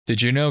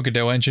Did you know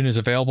Godot Engine is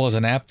available as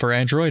an app for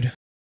Android?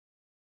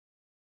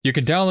 You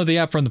can download the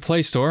app from the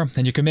Play Store,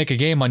 and you can make a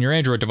game on your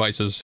Android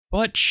devices.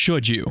 But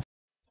should you?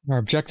 Our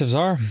objectives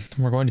are,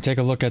 we're going to take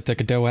a look at the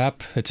Godot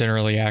app. It's in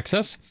early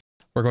access.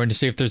 We're going to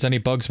see if there's any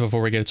bugs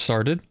before we get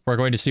started. We're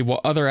going to see what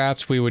other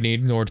apps we would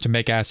need in order to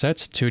make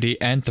assets, 2D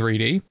and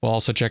 3D. We'll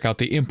also check out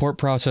the import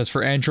process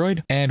for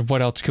Android, and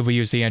what else could we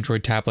use the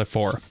Android tablet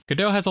for.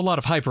 Godot has a lot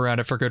of hype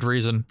around it for good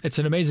reason. It's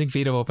an amazing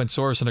feat of open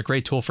source and a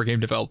great tool for game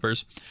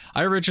developers.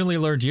 I originally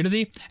learned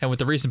Unity, and with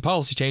the recent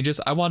policy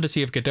changes, I wanted to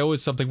see if Godot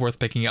is something worth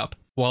picking up.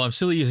 While I'm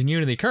still using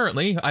Unity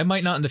currently, I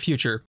might not in the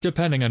future,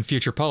 depending on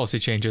future policy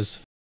changes.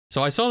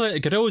 So I saw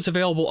that Godot is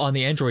available on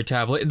the Android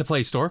tablet in the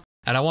Play Store,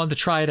 and I wanted to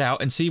try it out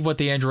and see what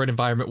the Android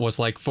environment was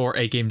like for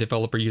a game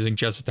developer using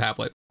just a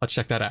tablet. Let's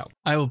check that out.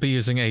 I will be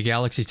using a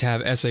Galaxy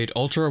Tab S8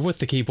 Ultra with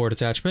the keyboard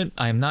attachment.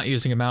 I am not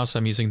using a mouse,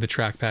 I'm using the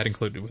trackpad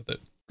included with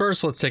it.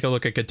 First, let's take a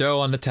look at Godot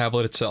on the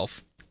tablet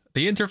itself.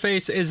 The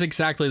interface is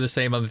exactly the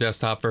same on the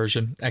desktop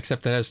version,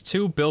 except it has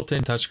two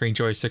built-in touchscreen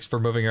joysticks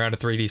for moving around a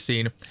 3D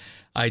scene.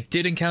 I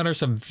did encounter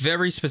some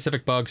very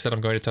specific bugs that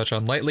I'm going to touch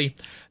on lightly.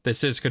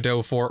 This is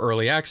Godot for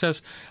early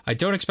access. I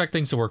don't expect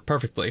things to work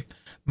perfectly.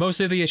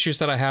 Most of the issues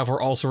that I have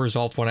were also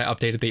resolved when I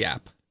updated the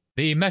app.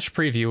 The mesh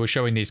preview was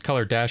showing these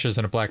colored dashes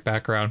in a black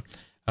background.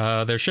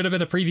 There should have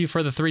been a preview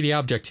for the 3D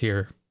object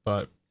here,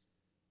 but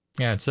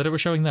yeah, instead it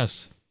was showing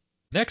this.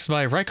 Next,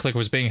 my right click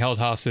was being held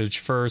hostage.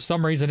 For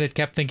some reason, it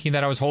kept thinking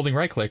that I was holding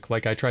right click,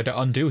 like I tried to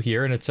undo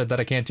here and it said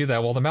that I can't do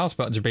that while the mouse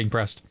buttons are being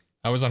pressed.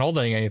 I wasn't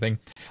holding anything.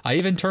 I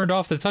even turned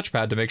off the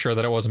touchpad to make sure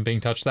that it wasn't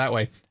being touched that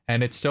way,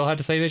 and it still had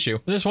the same issue.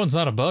 This one's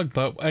not a bug,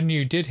 but when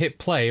you did hit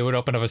play, it would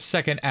open up a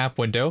second app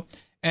window,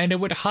 and it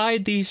would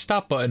hide the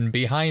stop button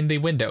behind the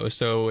window,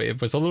 so it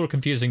was a little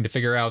confusing to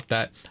figure out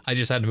that I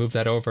just had to move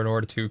that over in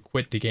order to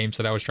quit the games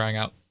that I was trying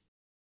out.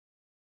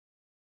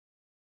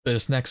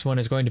 This next one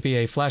is going to be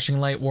a flashing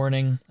light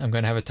warning. I'm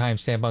going to have a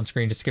timestamp on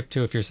screen to skip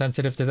to if you're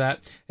sensitive to that.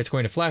 It's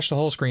going to flash the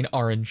whole screen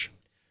orange.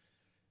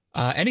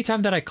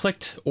 Anytime that I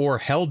clicked or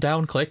held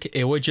down click,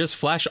 it would just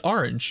flash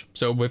orange.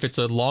 So if it's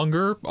a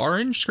longer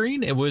orange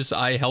screen,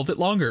 I held it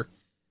longer.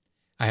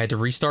 I had to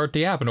restart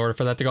the app in order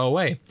for that to go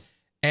away.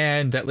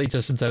 And that leads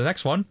us into the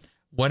next one.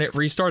 When it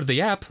restarted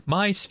the app,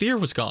 my sphere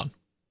was gone.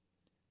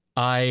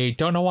 I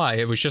don't know why,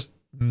 it was just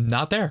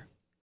not there.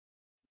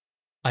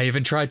 I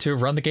even tried to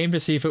run the game to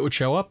see if it would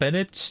show up, and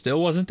it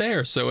still wasn't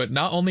there. So it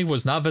not only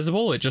was not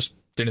visible, it just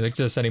didn't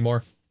exist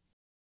anymore.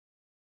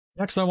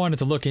 Next, I wanted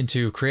to look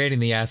into creating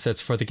the assets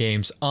for the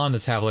games on the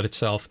tablet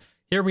itself.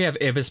 Here we have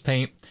Ibis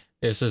Paint.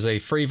 This is a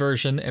free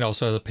version. It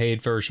also has a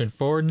paid version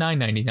for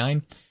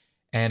 $9.99.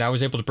 And I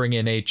was able to bring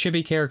in a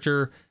chibi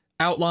character,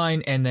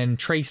 outline, and then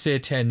trace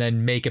it, and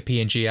then make a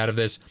PNG out of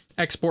this.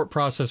 Export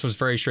process was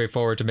very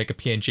straightforward to make a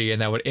PNG, and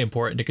that would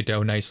import into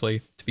Godot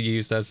nicely to be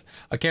used as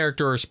a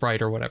character or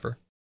sprite or whatever.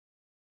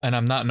 And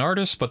I'm not an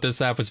artist, but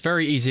this app was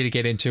very easy to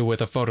get into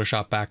with a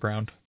Photoshop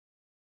background.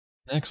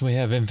 Next, we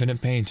have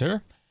Infinite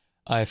Painter.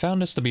 I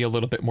found this to be a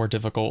little bit more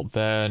difficult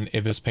than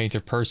Ibis Painter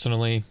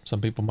personally.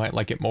 Some people might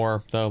like it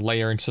more. The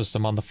layering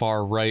system on the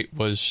far right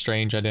was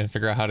strange. I didn't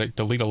figure out how to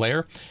delete a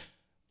layer.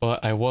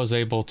 But I was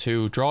able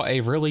to draw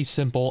a really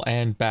simple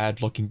and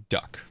bad looking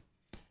duck.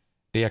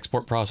 The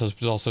export process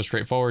was also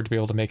straightforward to be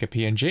able to make a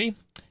PNG.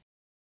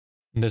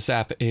 This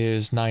app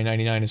is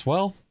 $9.99 as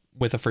well,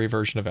 with a free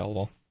version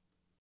available.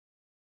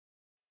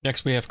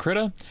 Next we have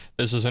Krita.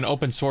 This is an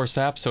open source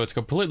app, so it's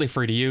completely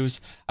free to use.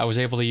 I was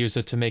able to use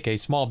it to make a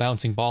small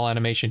bouncing ball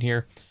animation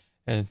here.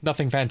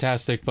 Nothing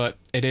fantastic, but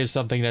it is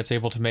something that's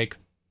able to make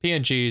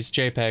PNGs,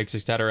 JPEGs,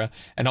 etc.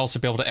 and also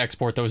be able to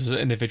export those as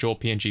individual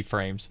PNG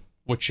frames,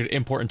 which should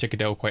import into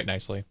Godot quite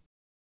nicely.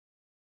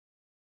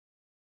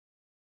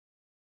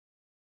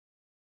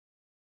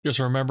 Just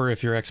remember,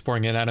 if you're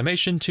exporting an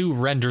animation, to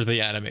render the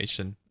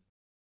animation.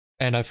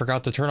 And I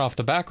forgot to turn off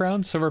the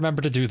background, so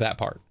remember to do that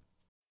part.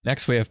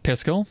 Next we have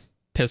Piskel.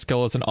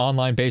 Piskel is an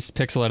online-based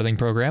pixel editing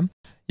program.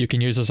 You can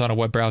use this on a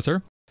web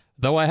browser.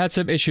 Though I had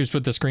some issues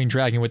with the screen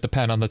dragging with the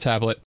pen on the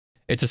tablet.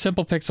 It's a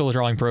simple pixel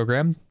drawing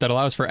program that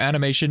allows for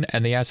animation,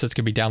 and the assets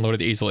can be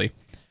downloaded easily.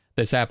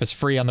 This app is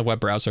free on the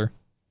web browser.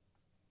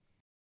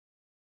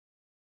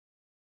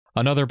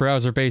 Another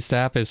browser-based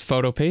app is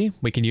Photopea.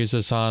 We can use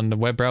this on the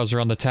web browser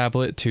on the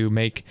tablet to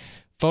make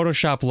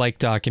Photoshop-like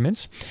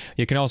documents.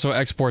 You can also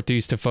export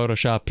these to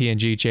Photoshop,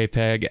 PNG,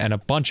 JPEG, and a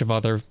bunch of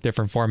other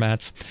different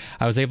formats.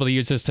 I was able to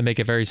use this to make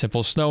a very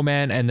simple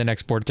snowman and then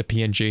export it to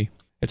PNG.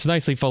 It's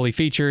nicely fully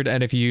featured,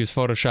 and if you use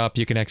Photoshop,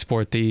 you can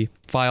export the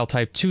file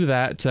type to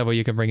that, so that way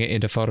you can bring it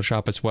into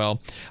Photoshop as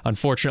well.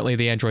 Unfortunately,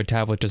 the Android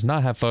tablet does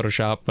not have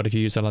Photoshop, but if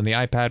you use it on the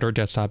iPad or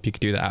desktop, you can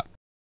do that.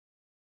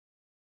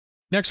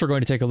 Next, we're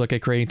going to take a look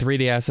at creating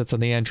 3D assets on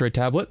the Android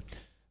tablet.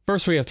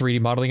 First, we have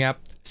 3D Modeling app.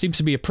 Seems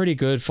to be a pretty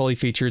good, fully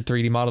featured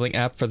 3D modeling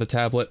app for the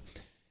tablet.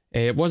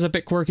 It was a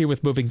bit quirky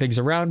with moving things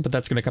around, but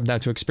that's going to come down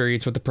to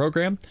experience with the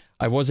program.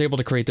 I was able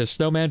to create this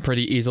snowman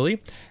pretty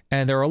easily,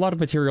 and there are a lot of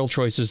material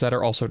choices that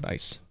are also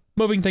nice.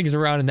 Moving things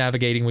around and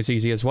navigating was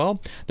easy as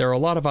well. There are a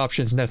lot of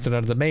options nested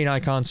under the main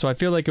icon, so I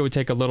feel like it would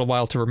take a little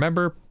while to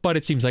remember, but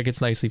it seems like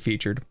it's nicely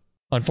featured.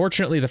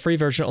 Unfortunately, the free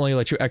version only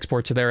lets you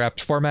export to their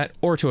app's format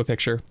or to a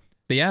picture.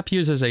 The app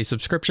uses a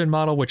subscription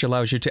model which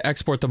allows you to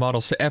export the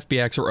models to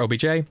FBX or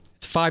OBJ.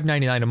 It's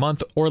 $5.99 a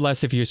month or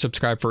less if you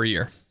subscribe for a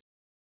year.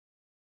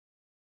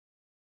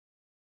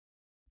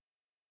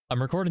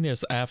 I'm recording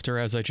this after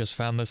as I just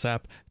found this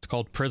app. It's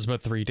called Prisma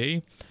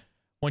 3D.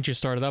 Once you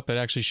start it up, it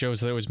actually shows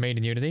that it was made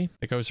in Unity.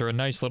 It goes through a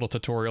nice little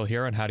tutorial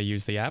here on how to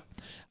use the app.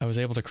 I was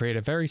able to create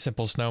a very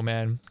simple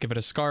snowman, give it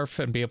a scarf,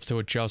 and be able to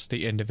adjust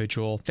the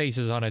individual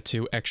faces on it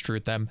to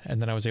extrude them,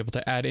 and then I was able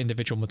to add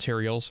individual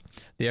materials.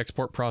 The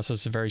export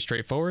process is very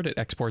straightforward. It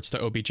exports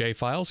to OBJ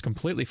files,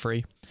 completely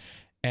free,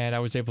 and I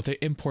was able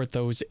to import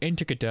those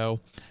into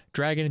Godot,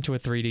 drag it into a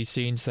 3D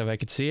scene so that I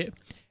could see it.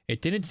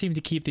 It didn't seem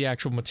to keep the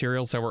actual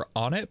materials that were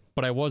on it,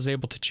 but I was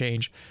able to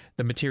change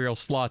the material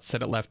slots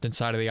that it left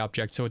inside of the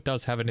object, so it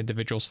does have an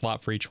individual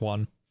slot for each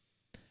one.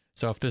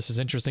 So if this is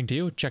interesting to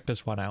you, check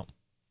this one out.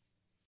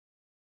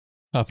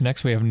 Up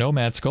next, we have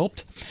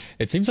Nomadsculpt.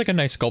 It seems like a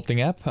nice sculpting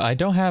app. I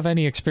don't have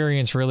any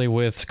experience really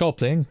with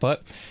sculpting,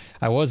 but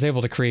I was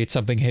able to create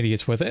something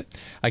hideous with it.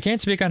 I can't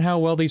speak on how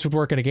well these would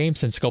work in a game,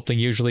 since sculpting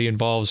usually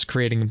involves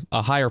creating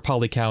a higher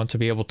poly count to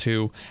be able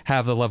to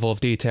have the level of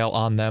detail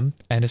on them,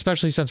 and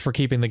especially since we're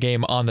keeping the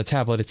game on the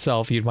tablet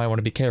itself, you might want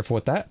to be careful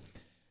with that.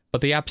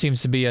 But the app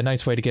seems to be a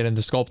nice way to get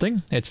into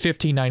sculpting. It's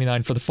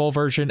 $15.99 for the full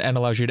version and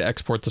allows you to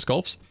export the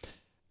sculpts.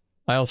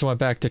 I also went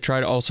back to try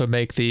to also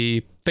make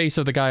the face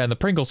of the guy on the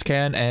Pringles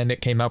can, and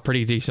it came out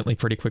pretty decently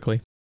pretty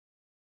quickly.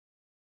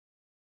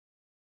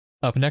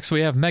 Up next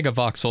we have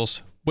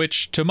Megavoxals,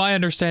 which to my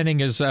understanding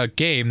is a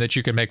game that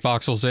you can make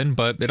voxels in,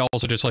 but it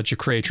also just lets you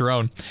create your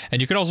own.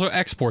 And you can also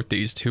export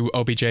these to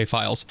OBJ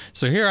files.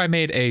 So here I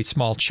made a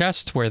small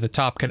chest where the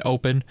top can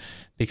open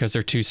because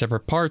they're two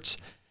separate parts.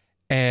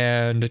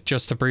 And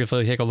just to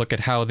briefly take a look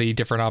at how the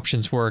different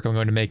options work, I'm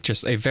going to make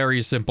just a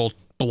very simple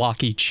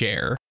blocky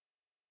chair.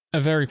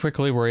 Very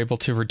quickly, we're able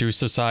to reduce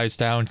the size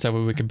down so that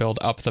we can build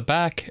up the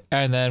back,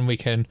 and then we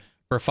can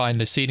refine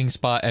the seating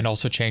spot and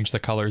also change the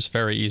colors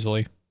very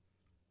easily.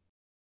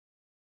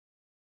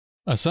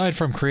 Aside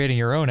from creating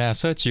your own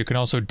assets, you can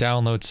also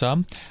download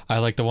some. I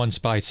like the ones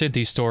by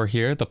Cynthy Store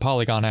here, the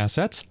Polygon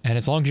assets, and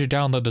as long as you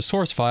download the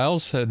source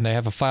files, and they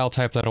have a file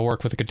type that'll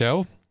work with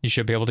Godot, you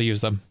should be able to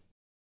use them.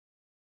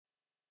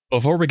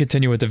 Before we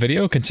continue with the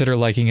video, consider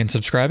liking and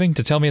subscribing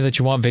to tell me that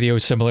you want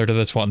videos similar to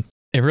this one.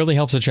 It really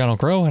helps the channel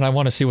grow, and I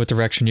want to see what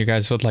direction you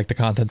guys would like the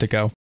content to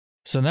go.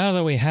 So now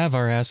that we have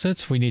our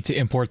assets, we need to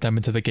import them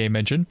into the game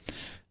engine.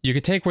 You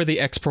can take where the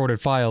exported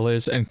file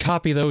is and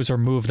copy those or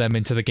move them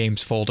into the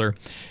games folder.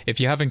 If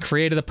you haven't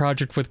created the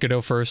project with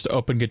Godot first,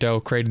 open Godot,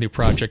 create a new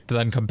project,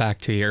 then come back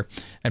to here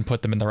and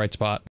put them in the right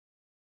spot.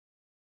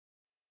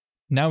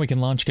 Now we can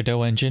launch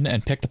Godot engine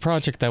and pick the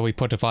project that we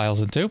put the files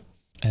into.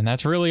 And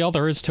that's really all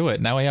there is to it.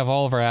 Now we have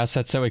all of our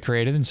assets that we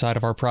created inside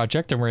of our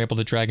project, and we're able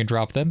to drag and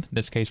drop them. In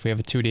this case, we have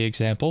a 2D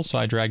example, so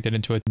I dragged it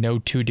into a no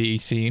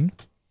 2D scene.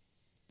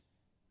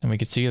 And we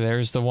can see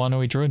there's the one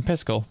we drew in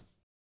Piscal.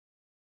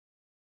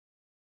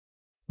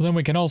 Then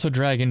we can also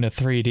drag into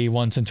 3D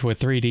ones into a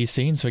 3D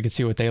scene, so we can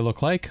see what they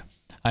look like.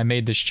 I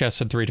made this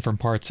chest in 3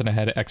 different parts, and I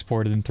had it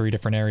exported in 3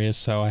 different areas,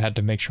 so I had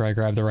to make sure I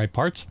grabbed the right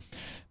parts.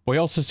 We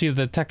also see that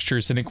the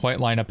textures didn't quite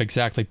line up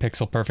exactly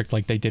pixel perfect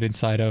like they did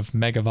inside of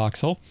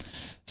Megavoxal.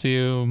 So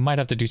you might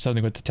have to do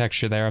something with the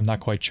texture there. I'm not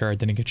quite sure. I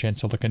didn't get a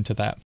chance to look into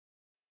that.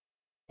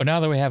 But now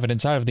that we have it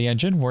inside of the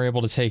engine, we're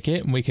able to take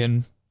it and we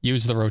can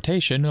use the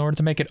rotation in order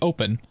to make it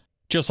open.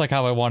 Just like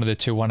how I wanted it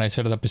to when I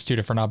set it up as 2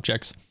 different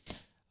objects.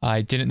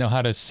 I didn't know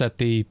how to set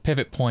the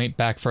pivot point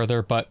back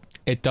further, but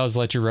it does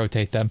let you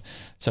rotate them.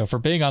 So for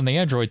being on the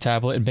Android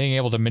tablet and being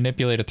able to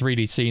manipulate a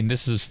 3D scene,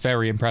 this is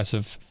very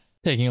impressive.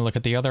 Taking a look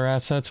at the other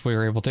assets, we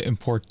were able to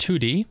import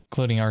 2D,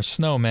 including our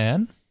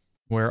snowman.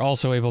 We're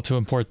also able to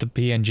import the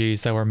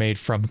PNGs that were made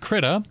from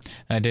Krita.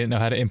 I didn't know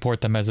how to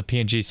import them as a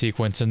PNG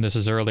sequence, and this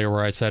is earlier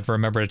where I said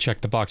remember to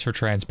check the box for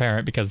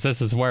transparent, because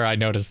this is where I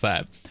noticed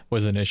that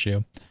was an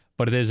issue.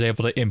 But it is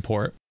able to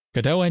import.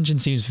 Godot engine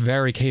seems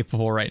very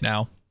capable right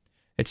now.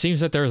 It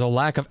seems that there's a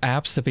lack of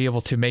apps to be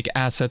able to make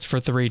assets for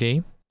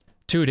 3D.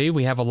 2D,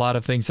 we have a lot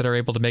of things that are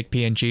able to make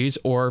PNGs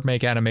or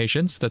make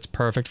animations. That's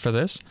perfect for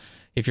this.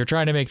 If you're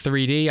trying to make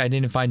 3D, I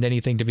didn't find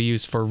anything to be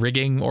used for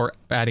rigging or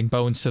adding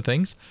bones to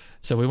things,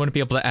 so we wouldn't be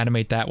able to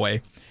animate that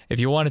way. If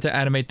you wanted to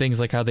animate things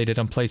like how they did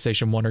on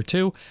PlayStation 1 or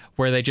 2,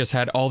 where they just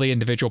had all the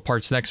individual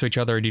parts next to each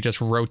other and you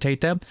just rotate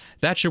them,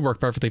 that should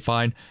work perfectly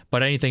fine,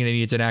 but anything that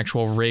needs an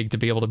actual rig to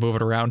be able to move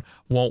it around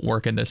won't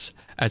work in this,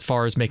 as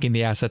far as making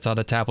the assets on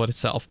the tablet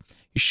itself.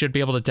 You should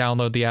be able to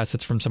download the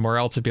assets from somewhere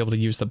else and be able to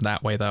use them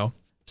that way, though.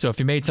 So if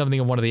you made something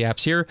in one of the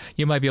apps here,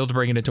 you might be able to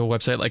bring it into a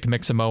website like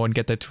Mixamo and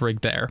get that rig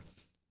there.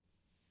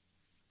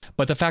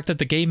 But the fact that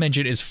the game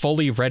engine is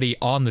fully ready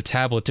on the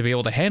tablet to be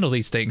able to handle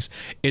these things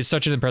is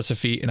such an impressive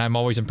feat, and I'm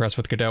always impressed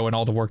with Godot and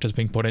all the work that's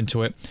being put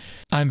into it.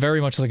 I'm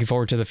very much looking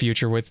forward to the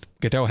future with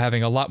Godot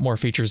having a lot more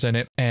features in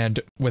it, and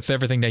with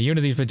everything that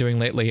Unity's been doing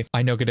lately,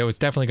 I know Godot is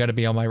definitely going to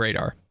be on my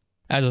radar.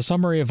 As a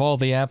summary of all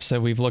the apps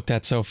that we've looked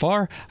at so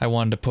far, I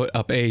wanted to put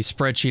up a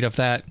spreadsheet of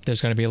that.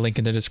 There's going to be a link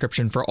in the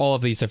description for all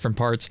of these different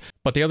parts.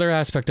 But the other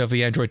aspect of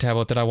the Android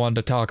tablet that I wanted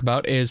to talk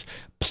about is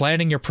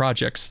planning your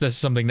projects. This is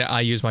something that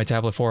I use my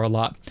tablet for a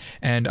lot,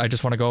 and I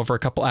just want to go over a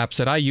couple apps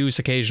that I use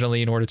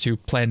occasionally in order to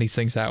plan these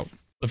things out.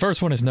 The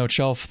first one is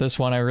Noteshelf. This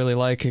one I really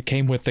like. It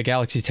came with the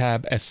Galaxy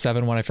Tab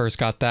S7 when I first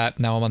got that.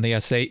 Now I'm on the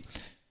S8.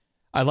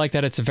 I like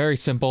that it's very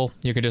simple.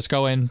 You can just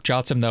go in,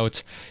 jot some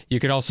notes. You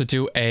can also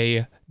do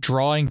a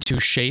drawing to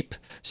shape.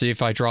 So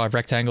if I draw a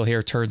rectangle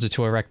here, it turns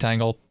into a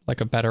rectangle, like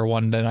a better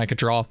one than I could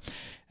draw.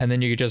 And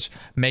then you could just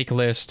make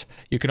list.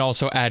 You can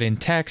also add in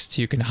text,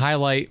 you can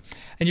highlight,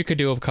 and you could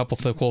do a couple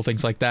of cool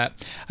things like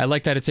that. I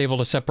like that it's able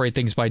to separate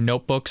things by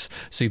notebooks.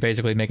 So you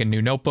basically make a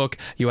new notebook,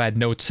 you add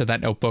notes to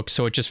that notebook,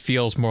 so it just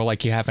feels more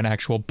like you have an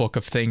actual book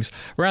of things,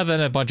 rather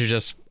than a bunch of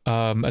just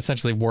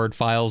essentially Word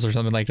files or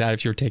something like that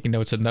if you're taking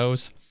notes in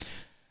those.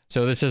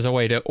 So this is a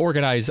way to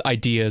organize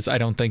ideas. I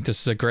don't think this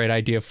is a great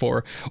idea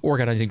for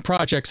organizing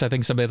projects. I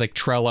think something like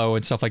Trello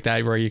and stuff like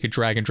that, where you could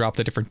drag and drop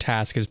the different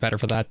tasks, is better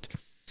for that.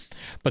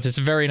 But it's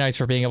very nice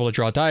for being able to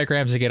draw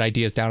diagrams and get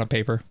ideas down on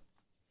paper.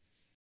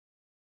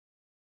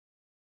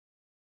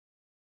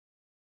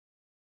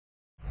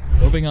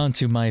 Moving on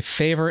to my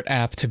favorite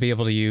app to be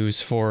able to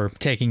use for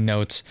taking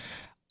notes,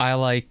 I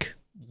like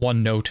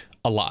OneNote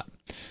a lot.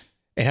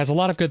 It has a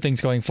lot of good things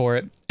going for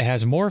it. It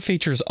has more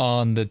features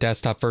on the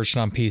desktop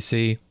version on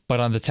PC, but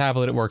on the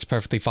tablet it works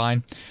perfectly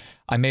fine.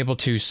 I'm able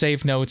to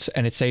save notes,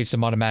 and it saves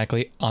them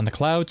automatically on the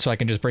cloud, so I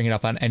can just bring it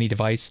up on any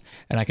device,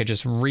 and I can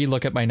just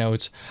re-look at my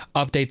notes,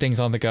 update things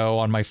on the go,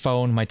 on my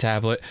phone, my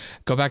tablet,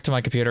 go back to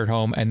my computer at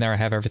home, and there I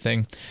have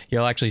everything.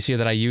 You'll actually see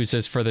that I use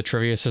this for the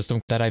trivia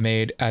system that I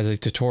made as a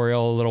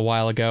tutorial a little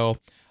while ago,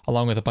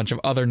 along with a bunch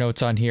of other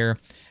notes on here,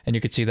 and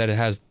you can see that it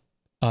has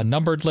a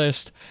numbered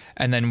list,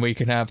 and then we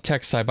can have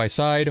text side by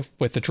side.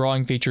 With the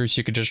drawing features,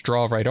 you could just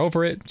draw right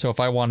over it. So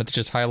if I wanted to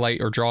just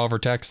highlight or draw over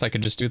text, I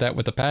could just do that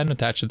with a pen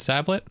attached to the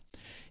tablet.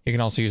 You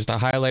can also use the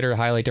highlighter to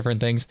highlight different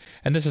things,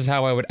 and this is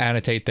how I would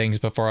annotate things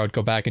before I would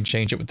go back and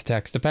change it with the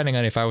text, depending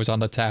on if I was on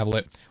the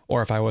tablet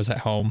or if I was at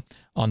home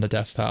on the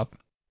desktop.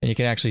 And you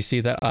can actually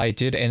see that I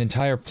did an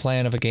entire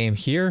plan of a game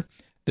here.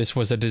 This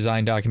was a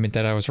design document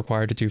that I was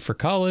required to do for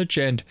college,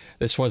 and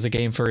this was a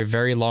game for a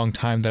very long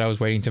time that I was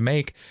waiting to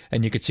make,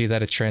 and you could see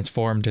that it's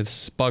transformed to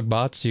this bug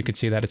bot, so you can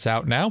see that it's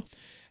out now.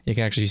 You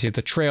can actually see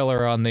the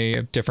trailer on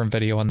the different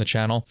video on the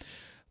channel,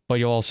 but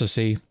you'll also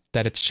see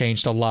that it's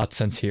changed a lot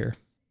since here.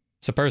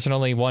 So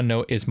personally,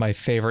 OneNote is my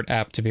favorite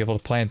app to be able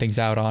to plan things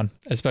out on,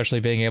 especially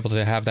being able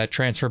to have that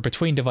transfer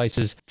between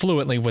devices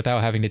fluently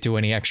without having to do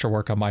any extra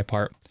work on my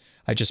part.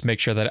 I just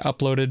make sure that I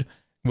uploaded,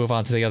 move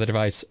on to the other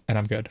device, and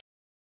I'm good.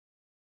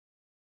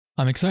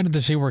 I'm excited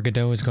to see where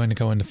Godot is going to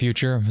go in the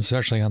future,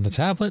 especially on the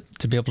tablet,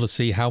 to be able to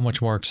see how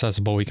much more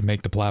accessible we can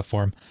make the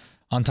platform.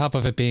 On top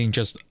of it being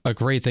just a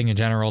great thing in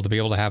general to be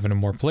able to have it in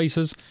more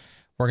places,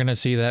 we're going to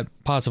see that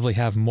possibly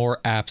have more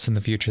apps in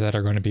the future that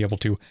are going to be able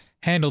to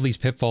handle these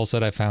pitfalls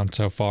that I found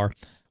so far,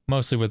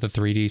 mostly with the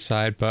 3D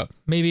side, but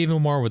maybe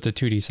even more with the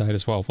 2D side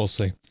as well, we'll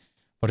see.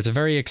 But it's a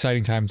very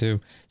exciting time to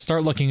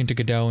start looking into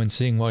Godot and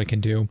seeing what it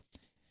can do.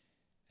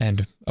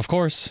 And, of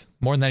course,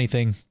 more than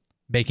anything,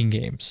 making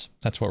games.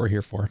 That's what we're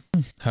here for.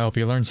 I hope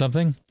you learned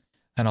something,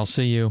 and I'll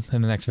see you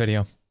in the next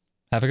video.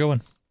 Have a good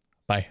one.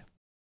 Bye.